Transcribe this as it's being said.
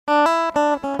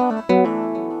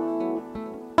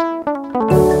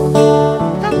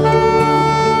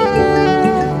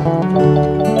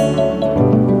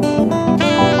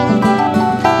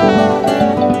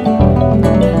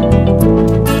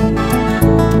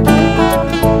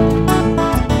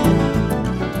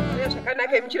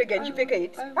Regai muchirega nchipfeka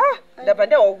heti. Ndabva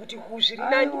ndawa kuti kuzviri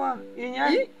nani.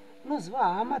 Inyaya unoziva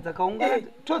hama dzakaungana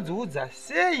todziudza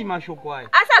sei mashoko aya.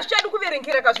 Asi hazvichadi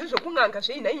kuverengera kazvizvo kun'anga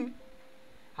zveina imi.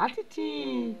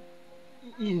 Hatiti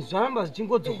zvaramba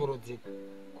zvichingodzokorodzeka.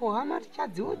 Ko hama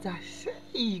tichadziudza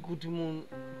sei kuti munhu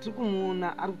tiri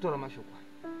kumuona ari kutaura mashoko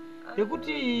aya.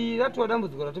 Ngekuti ratova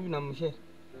dambudziko ratopinda mumushere.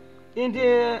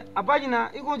 Ende hapachina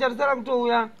iko chatisara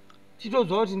kutouya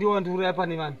titodzoa kuti ndiwo ndiuraya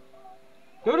pane vanhu.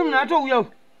 Ngekuti munhu atouya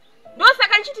uyu.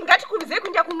 Ndosaka nchiti ngatikuruzei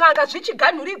kuenda kun'anga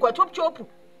zvichiganhurirwa chopu chopu.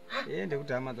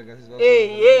 Ndekuti hama dzakasizwa.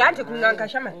 Handi kun'anga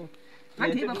shama.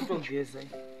 Handi kutogeza.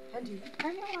 Handi.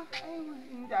 Aiwa,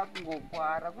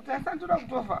 ndakungopwara kuti asandoda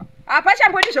kutofa.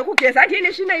 Apachamboti zvokugeza handi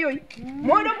ine svina iyoyi.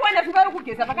 Monombowana pfuma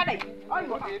rokugeza pakadai.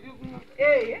 Aiwa.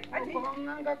 Handi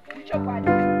kun'anga kuchokwadi.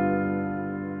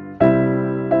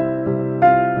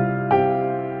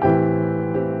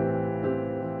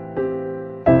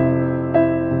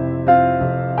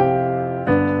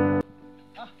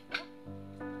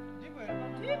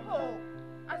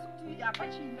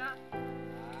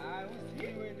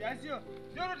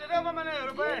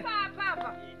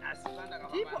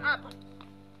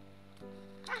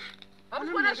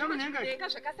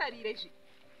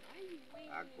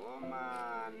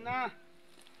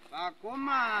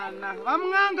 Vakomana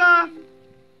vamun'anga.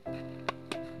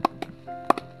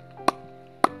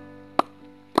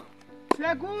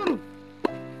 Sekuru.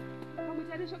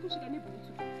 Pamutare zvekusvika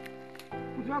nebhutsu.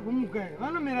 Kuti vagumuka here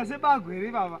vanomera sebagwe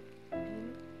here baba.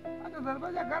 Atozari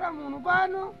pachagara munhu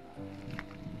pano.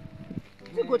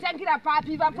 Tigotangira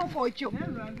papi vapopocho.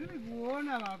 Nezvandiri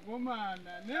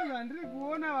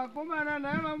kuona vakomana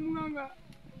naye vamun'anga.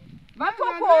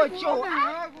 Vapopocho.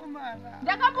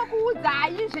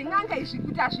 Ndakambokuudzai zven'anga izvi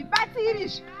kuti hazvibatsiri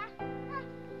izvi.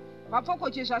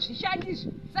 Vapokocho zvazvishandi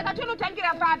izvi. Saka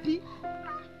tonotangira papi?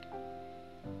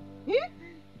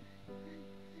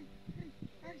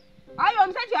 Hayo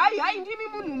musati hai ndimi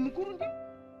munhu mukuru ndi.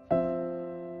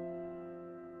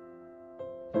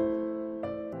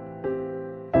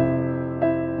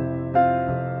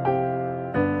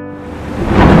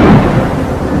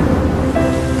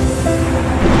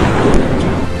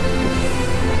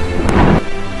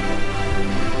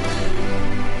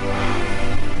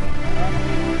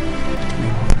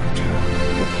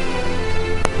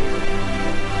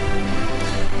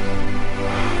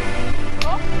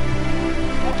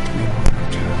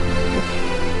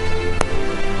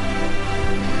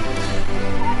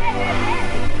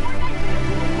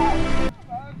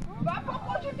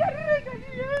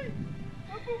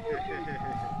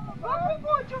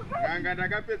 Ganga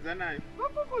ndakapedza nayo.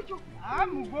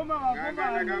 Mugoma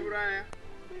Ganga ndakauraya.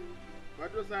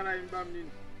 Watosara imba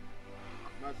mnini.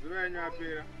 Mazuva enyu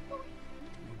apera.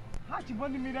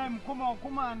 Hachibondimirai mukoma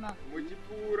wakomana.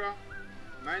 Muchipfuura.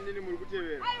 Mai nini muri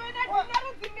kutevera?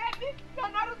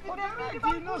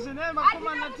 Tinozvinai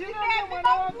makomana tino mwana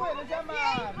wako here chamari.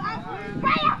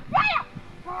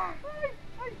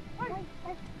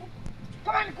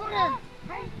 Come on, Korean.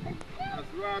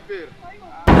 Mazuva apera.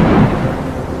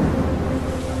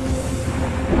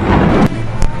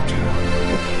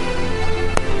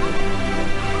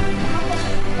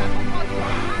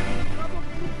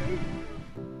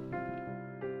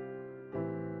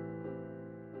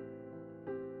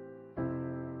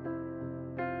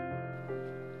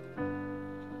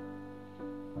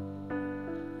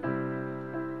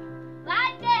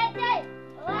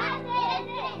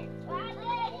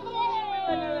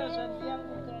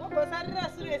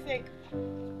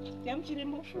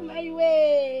 Pfuma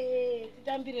iwe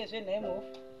titambire zvenhai mofu.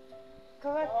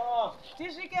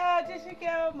 Tisvike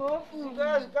mofu.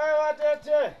 Zvikai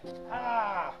vatete.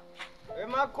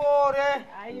 Vemakore.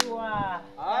 Aiwa.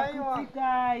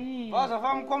 Kutsikai.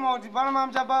 Vazofa mukoma kuti pana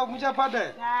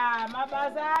muchapada.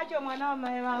 Mabasa acho mwana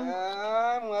wamai vangu.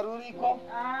 Mwari uriko.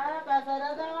 Basa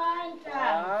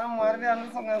rakawanda. Mwari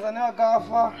anosanganisa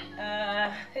nevakafa.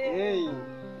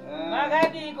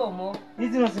 Makadiko mo.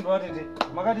 Izinosimba vatete.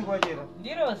 Makadiko chero.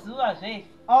 Ndiro zuva zvei.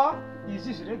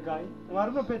 Izvi zviregai.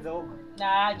 Mwari unopedza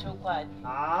oga. Chokwadi.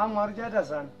 Mwari chaita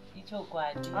zana.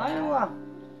 Ichokwadi. Aiwa.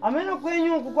 Ameno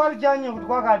kwenyu uku kwari chanye kuti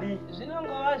kwakadi.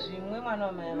 Zvinongova zvimwe mwana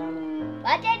wamai vangu.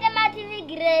 Vatete matiri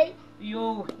girei.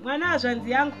 Yo, mwana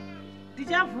wazvanzi yangu.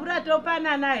 Tichavhura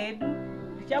topanana hedu.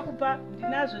 Ndichakupa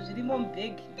ndinazvo zvirimo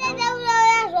mubhegi. Tete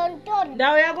urauya zvontora.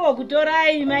 Ndau yako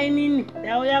wokutorai mainini.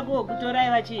 Ndau yako wokutorai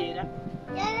vachihera.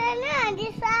 Tete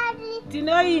handisari.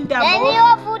 Tinoinda mo.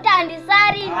 Neniwo futa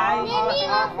handisari.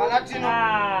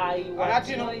 Aiwa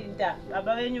tinoinda.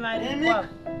 Baba venyu varikwa.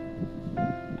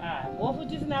 Mofu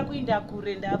tisina kuinda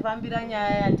kure ndafambira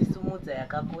nyaya yandisumudza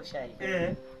yakakosha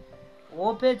iyi.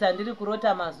 Wopedza ndiri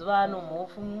kurota mazuva ano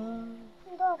mofu.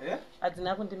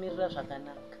 hadzina kundimirira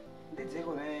zvakanaka.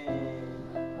 Ndidzeko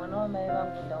Mwana wamai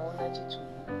vangu ndaona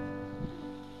chitsvuku.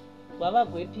 Gwava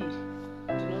gwepiri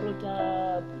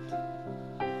ndinorota bhuti.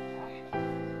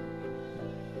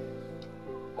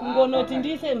 Kungonoti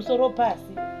ndiise musoro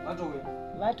pasi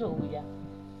vatouya.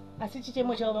 Asi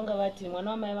chichemo chavo vanga vati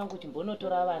mwana wamai vangu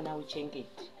chimbonotora vana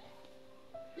uchengete.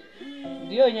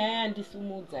 Ndiyo nyaya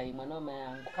yandisumudzai mwana wamai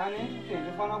vangu. Kane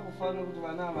ndofana kufa nekuti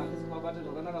vana ava ndisivabate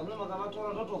zvakanaka. Zvino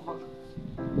makavatora totofa.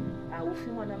 Haufi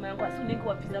mwana wamai vangu, asi unenge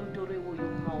wabvisa mutoro iwoyo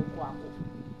mumaoko ako.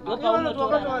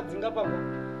 Ndopaunodzinga pako.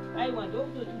 Aiwa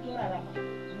ndokutoti utorarama.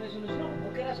 Zvimwe zvinhu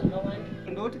zvinokugokera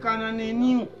zvakawanda. Ndoti kana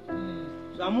neniwo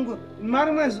zvamungu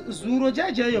marimwe zuro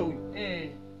chaichaiyo uyu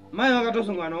mai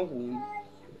vakatosungwa nawo kuuni.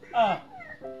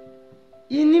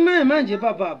 Ini mai manje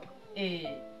papapa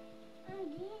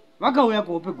vakauya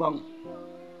kuhope kwangu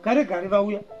kare kare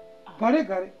vauya kare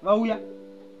kare vauya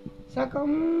saka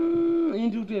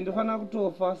indi kuti ndofana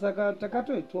kutofa saka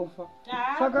takatoitofa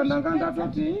saka ndanga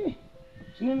ndatoti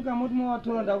zvine mukamoti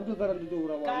mavatora ndakutotsara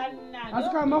nditourawa asi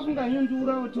kama mafunga ino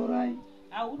ndiurawo torai.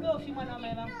 Haudofi mwana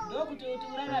wamai vangu, ndokuti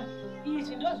urarame.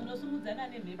 Izvi ndo zvinosumudzana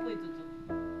nemhepo idzodzo.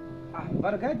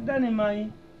 Varikaitida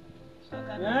nemai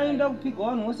yaenda kupigwa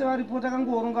vanhu vose varipo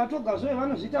takangoronga toga zvoe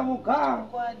vanozviita voga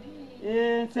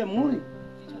semhuri.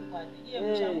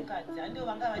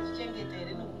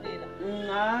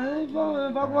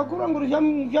 Vakuru vangu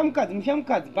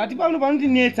mushamukadzi but pano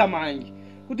panondinetsa manje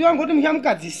kuti vangoti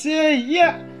mushamukadzi sei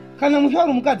iye kana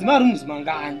mushauri mukadzi mari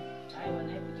muzimangani.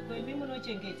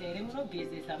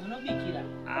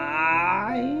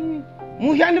 Ai,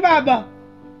 mushandi baba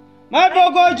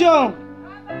mabokocho.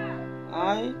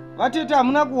 Ai, vatete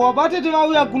hamuna kuwa vatete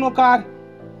vauya kuno kare.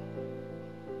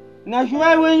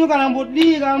 Nashuvai wenyu kana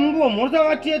mbodika mumbomhoresa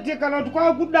vatete kana kuti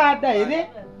kwava kudada here.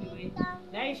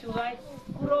 Naishuvai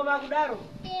kurova kudaro.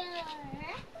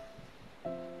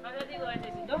 Vakadiko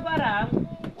vatete ndofara hangu.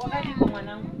 Wakadiko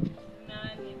mwanangu.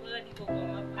 Nani wakadiko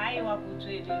kwa aiwa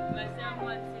kutsvede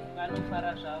masamwatse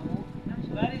vanofara zvavo.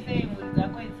 Vari sei mhuri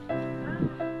dzako idzi?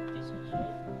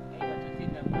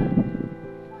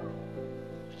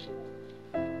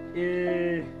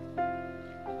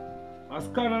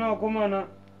 Vasikana navakomana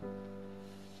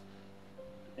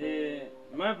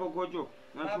mai pokocho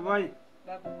nashuvai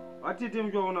vatete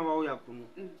muchaona vauya kuno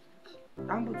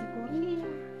dambudziko riya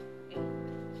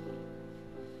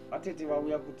vatete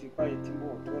vauya kuti kwai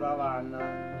timbotora vana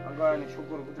vangauya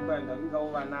neshoko rekuti kwai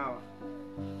ndavingawo vanava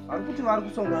vari kuti vari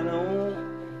kusonganawo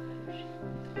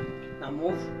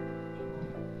namovha.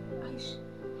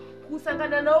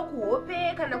 Kusangana nawo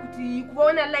kuhope kana kuti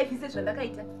kuvaona life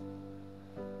sezvandakaita.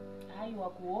 Aiwa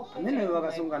kuhope. Nene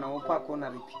vakasonganawo pakona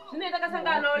ripi. Zvino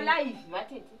ndakasangana nawo life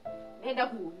vatete. Ndaenda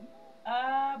kuhuni.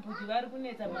 Bhuti vari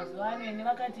kunetsa mazuva ano ene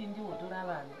vakati ndihotora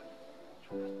vana.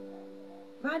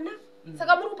 Vana?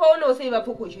 Saka muri kupaonawo sei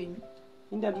vapoko chenyu?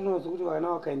 Inda ndinozwa kuti vana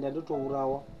vakaenda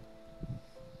ndotourawa.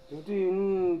 Kuti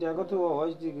ndakatowawa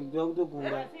chitiki ndira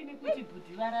kutogura. Asini kuti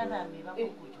bhuti vararame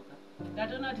vakokochoka.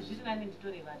 Ndatona kuti zviri nani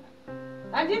nditore vana.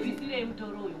 Handibvisirei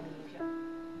mutoro uyu mumusha.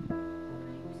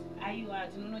 Aiwa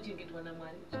tinonochengetwa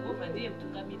naMwari. Jehovha ndiye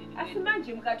mutungamiriri. Asi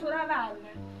manje mukatora vana.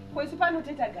 Kwese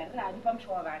panoteta garira ani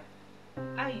pamusha wavana.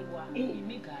 Aiwa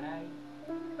imi garai.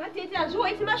 Vatete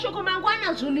hazviwaiti mashoko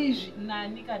mangwana zvinhu izvi.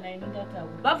 Nani kana ini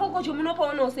ndataura. Vapokocho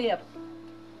munopaonawo sei apa?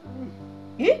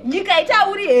 Nyika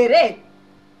itauri here?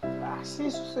 Asi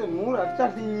isu semhuri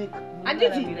hatichati nyika.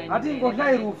 Handiti?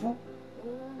 Hatingohlai rufu.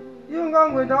 Iyo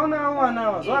ngangoendawo navo vana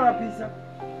ava zvarapisa.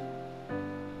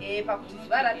 Pakuti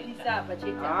zvarapisa apa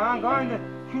chete. Ngaende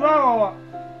shuvawawa.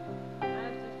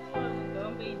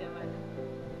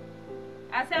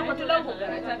 Asi apa toda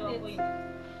kugara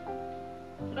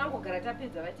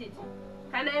tapedza vatete.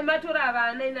 Kana ematora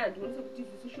vana ina ndionise kuti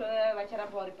zisu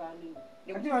vacharamba vari pano.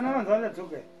 Ati vana vanza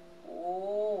vachadzoka.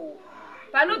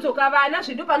 Panodzoka vana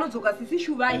zvindo panodzoka sisi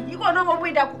shuvai. Ikona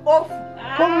vomboenda kuofu.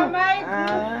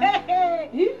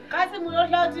 Kasi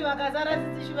munohla kuti vakazara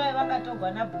sisi shuvai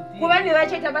vakatogwa nabhuti. Kuva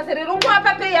nevacheta basa rero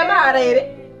muapa pei yamahara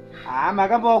here?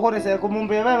 Makambovakoresa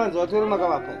kumumbe vai vanzi vatori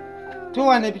makavapa.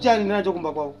 Towane pichani nacho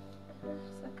kumba kwavo.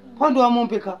 Pando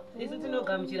wamompeka. Isu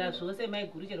tinogamuchira zvose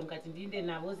maiguru chero mukati ndiinde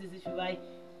navo sisi shuvai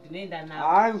ndinoenda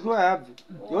navo. Shuva yabvi.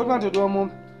 Yori pandotiwa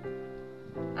mombe.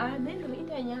 Neno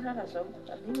itanyarara zvangu.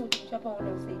 Neno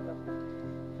tichapaona useipa.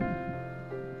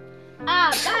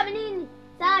 Baba nini?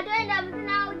 Saka toenda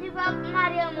musina kutipa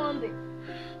mari yemombe.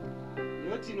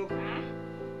 Yotino.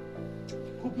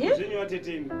 Kupu zvenyu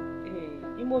vateteni.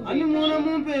 Imombe. Ani muona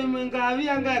mombe imwe ngavi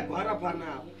yanga yagwara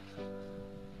panapo.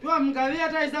 Ndiwa ngavi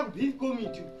yataisa kubeef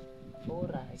committee.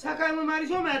 Alright. Saka imwe mari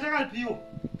shoma yatakapiwa.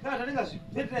 Kana tatenga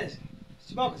zvipetezi.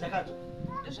 Chibako chakato.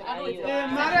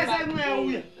 Mare saimwe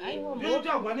yauya. Aiwa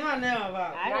Ndotagwa nevana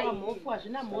ava. aiwa mhofu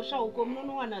hazvina mhosva uko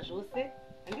munonowana zvose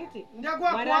handiti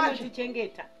Ndakuwa Mwari kwacho.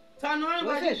 anotichengeta Tsano wangu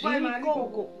zvose achipai mari zviriko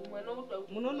koko.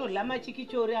 uko munonodla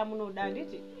machikichori amunoda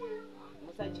handiti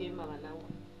musachema vanangu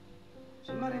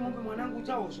Zvimare mombe mwanangu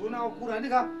uchazviona wakura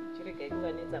ndika. chiregai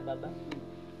kuvanetsa baba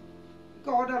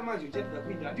Kaoda manje uchatida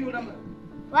kuinda. Ndiona mari.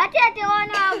 Vatete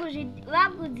vona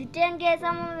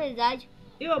vakudzitengesa mombe dzacho.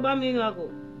 ivo bamini vako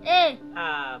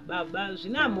baba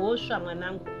zvina mhosva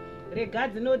mwanangu rega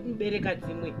dzinobereka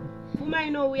dzimwe pfuma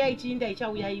inouya ichiinda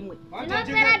ichauya imwe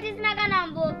Tinopera tisina kana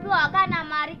mbopiwa kana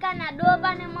mari kana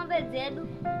dopa nemombe dzedu.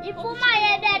 Ipfuma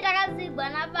yedu yatakatsigwa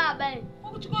nababa.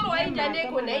 kuchikoro waenda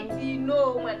neko naiti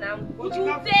ino mwanangu kuti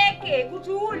upfeke kuti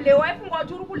udle waifunga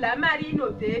kuti uri kudla mari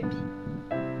inobvepi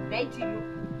naiti ino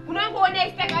unongoona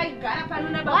isitakagara pano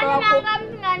nababa Wani wako nanga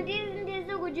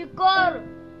msingandisi kuchikoro.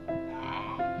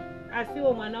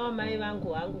 asiwo mwana wamai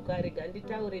vangu hangu karega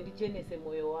nditaure ndichenese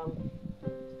mwoyo wangu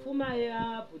pfuma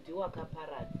yabhudhi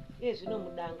wakaparadza iye zvino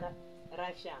mudanga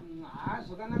rashama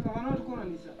Zvakanaka vana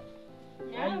vanokonanisa.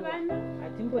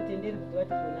 hatimbotenderi kuti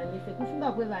vatizonanise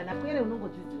kufunga kwevana pere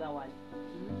unongodzidziva wani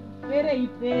pere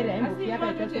ipere asi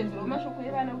matotenzero mashoko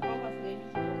evana kuti wakasigaini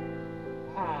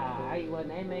aiwa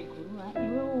nhaye maiguru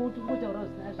iwewo utimbotaura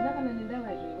kuti hazvina kana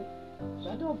nendava izvewe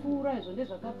zvatopfuura izvo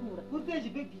ndezvakapfuura Kupe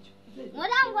chibhegi icho.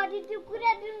 Mudangoti tikure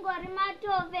tingori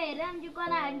matove here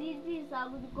ndikona handisisa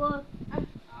kuchikoro.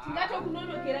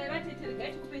 tingatokunonokera vatete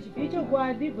regai tikupe chibhii icho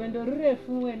kwadi gwendo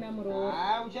rirefu wena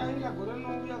muroora Uchaenda gore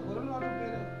nouya gore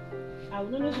watopera.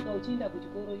 unonosvika uchiinda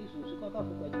kuchikoro izvozvi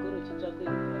kwakavhurwa chikoro chitsva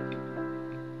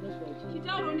kwenosvika uchiita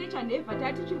chitauro ndechanhebva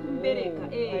tati chiri kumubereka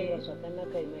aiwa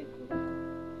zvakanaka imaiguru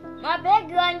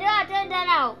Mabhegi wandiwatoenda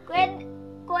nawo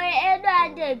kweedu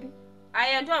andepi.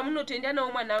 aya ndo amunotoenda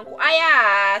nawo mwanangu aya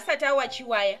haasati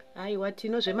awachiwaya aiwa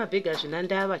tino zvemabhegi hazvina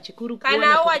ndava chikuru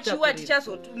kana awachiwa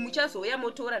muchazouya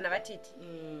motora navatete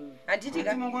handiti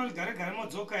Ati mangwana gare gare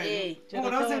modzoka ere.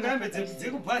 Ora usengambe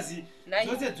dzekubhazi.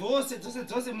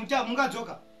 Dzose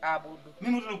mungadzoka. abudu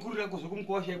Mimi ndinokurira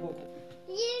kuzvokumukosha ikoko.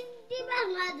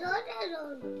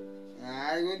 Ndibazvazotezono.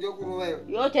 Hayi ndokuruva iyo.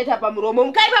 yoteta pamuromo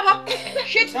mukari pavo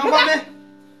Sambame.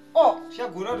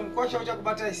 Shagura kuti mukosha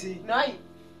uchakubata isi. nai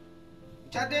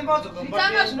Chademba udzoka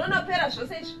zvitanga zvinonopera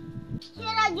zvose izvi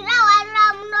Gira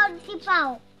warira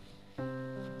munotipawo.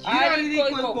 Jira ririko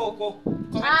ikoko.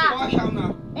 Kosha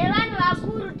una. Evanhu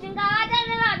vakuru tingavata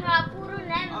nevanhu vakuru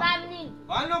nembamini.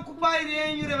 Vanokubairi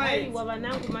yenyu revaidzi. aiwa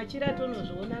vanangu machira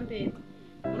tonozviona mberi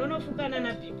munonofukana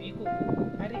nabhibi ikoko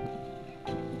ari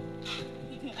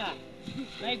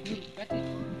maiguru kati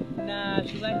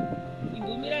nazvivari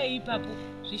imbomirai ipapo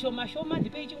zvishoma shoma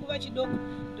ndipei chinguva chidoko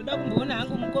ndoda kumboona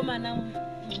hangu mukomana muru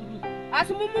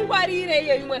asi mumungwarire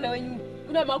iyeyu mwana wenyu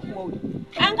una makuwa uyu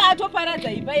anga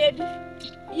atoparadza imba yedu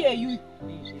iyeyu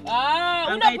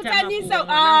unoputanisa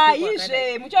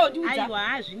izve muchaondiudza aiwa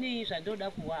hazvinei zvandoda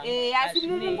kuwa asi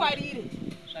mumungwarire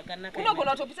zvakanaka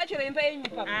unogona kutopisa chero imba yenyu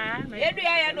ipapo yedu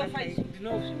yaya yanofa izvi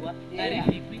ndinozviwa ari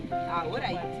vipi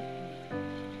oraiti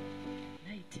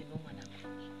naitino mwanangu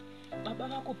baba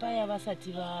vako paya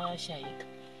vasati vashayika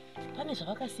pane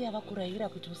zvavakasiya vakurayira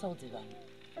kuti usaudze vanhu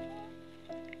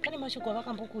kane mashoko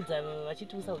avakambokudza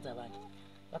vachiti usaudza vanhu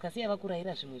vakasiya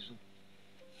vakurayira zvimwe zvinhu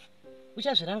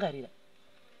uchazvirangarira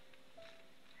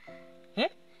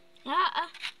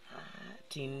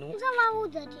tino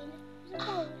Usamaudza tina.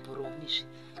 bhuromizve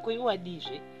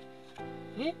koiwadizve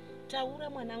taura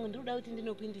mwanangu ndinoda kuti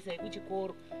ndinopindisai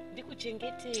kuchikoro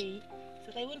ndikuchengetei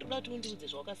saka iwe ndoda kuti undiudze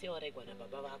zvawakasiya waraigwa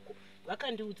nababa vako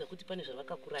vakandiudza kuti pane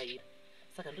zvavakakurayira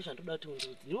saka ndo zvandoda kuti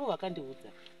undiudze ivo vakandiudza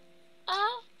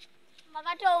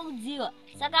Makatoudziwa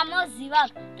saka moziva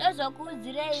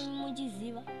tozokuudzirei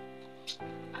muchiziva.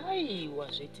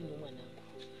 aiwa zvetino mwanangu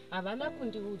havana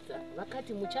kundiudza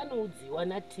vakati muchanoudziwa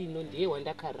natino ndiye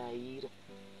wandakarayira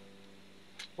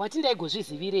wati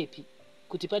ndaigozvizivirepi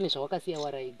kuti pane zvawakasiya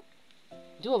waraigwa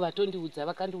ndivo vatondiudza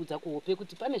vakandiudza kuhope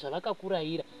kuti pane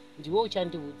zvavakakurayira ndiwo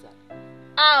uchandiudza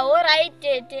Orai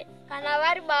tete kana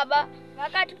vari baba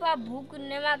vakatipa bhuku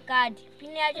nemakadhi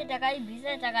pini yacho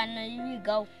takaibvisa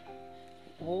takanoivigawo.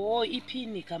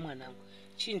 ipinika mwanangu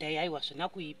chindai aiwa zvina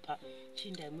kuipa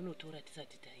chindai munotora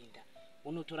tisati taenda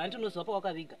munotora handinoziva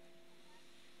pawakaviga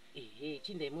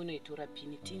chindai munoitora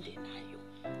pini tinde nayo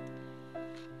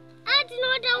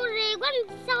Tinotaurei kwani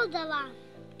tisaudza vanhu.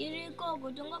 Iri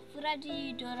ikoko tongopfuura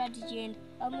tiitora tichienda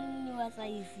pamunini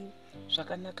vasaiziva.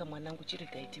 zvakanaka mwanangu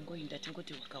chiregai tingoinda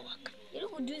tingoti waka waka Iri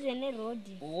kudhuze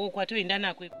nerodhi. kwatoenda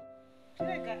nako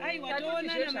rega aiwa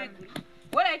toonana maiguru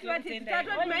Alright,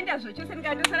 tatoti maenda zvochose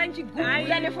ndikandosara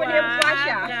ndichigugula nefoni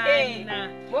yemukwasha.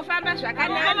 Mofamba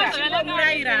zvakanaka.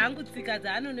 Zvakanaka hangu tsika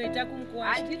dzaanonoita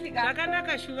kumukwasha.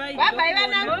 Zvakanaka shuva izvo. Bye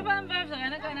vana. Mofamba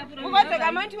zvakanaka na puro.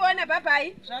 Mugodzoka mondiona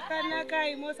bye. Zvakanaka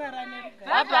imosara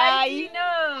nerugare. Bye.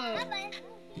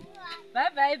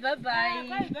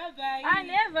 Bye.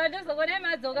 Aneva ndozokone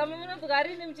madzoka munodzoka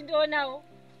rini muchindionawo.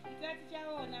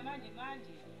 Tichaona manje.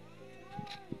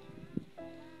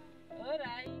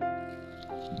 Alright.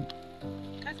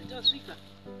 Kasi tosvika.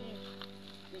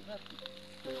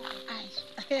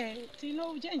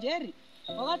 Tino uchenjeri.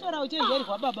 Wakatora uchenjeri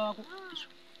kwa baba wako.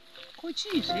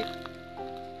 Kuchizve.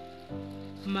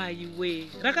 Mai we,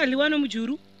 rakaliwa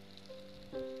nomujuru?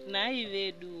 Nai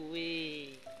vedu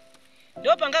we.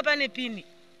 Ndo panga pane pini.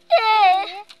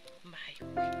 Mai.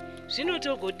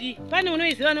 Zvinotogodi. Pane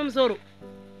unoiziva nomusoro.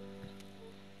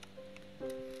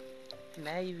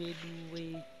 Nai vedu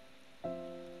we.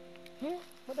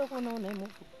 Moda kuona una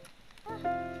imofu.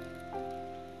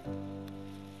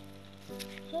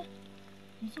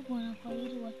 Ndikuona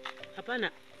kwairiwa.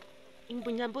 Hapana.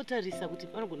 Imbonyambotarisa kuti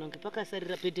panogona kunge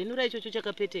pakasarira petenura ichocho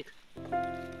chakapeteka.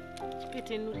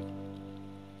 Chipetenuri.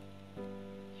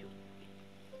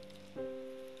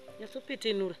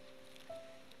 Yasopetenura.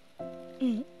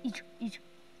 Icho.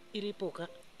 Iripoka.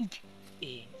 Ichi.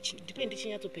 Ndipe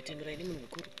ndichinyatsopetenura ine munhu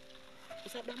mukuru.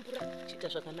 Usadambura chita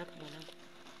zvakanaka mwanangu.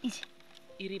 Ichi.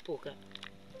 Iripoka.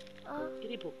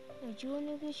 Iripo.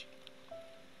 Chionekesha.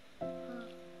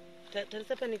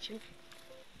 Tarisa pane chimwe.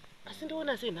 Asi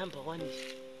ndoona sei number 1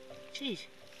 ichi. Chii?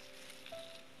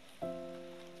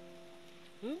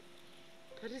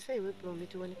 Tarisa iwe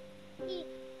promete one.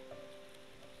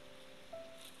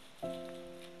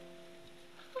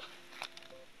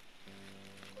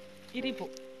 Iripo.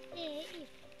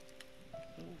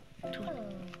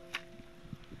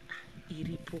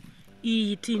 Iripo.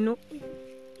 Iyi tino.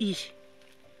 Ishi.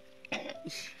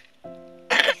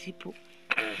 Iripo.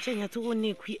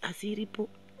 Chanyatsoonekwi asi iripo.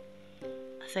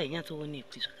 Asi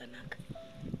hainyatsoonekwi zvakanaka.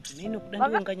 Mino kuda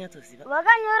ndiwo nganyatsoziva.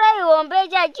 Vakanyora ihombe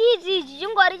chachisi ichi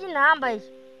chingori chinhamba ichi.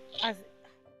 Asi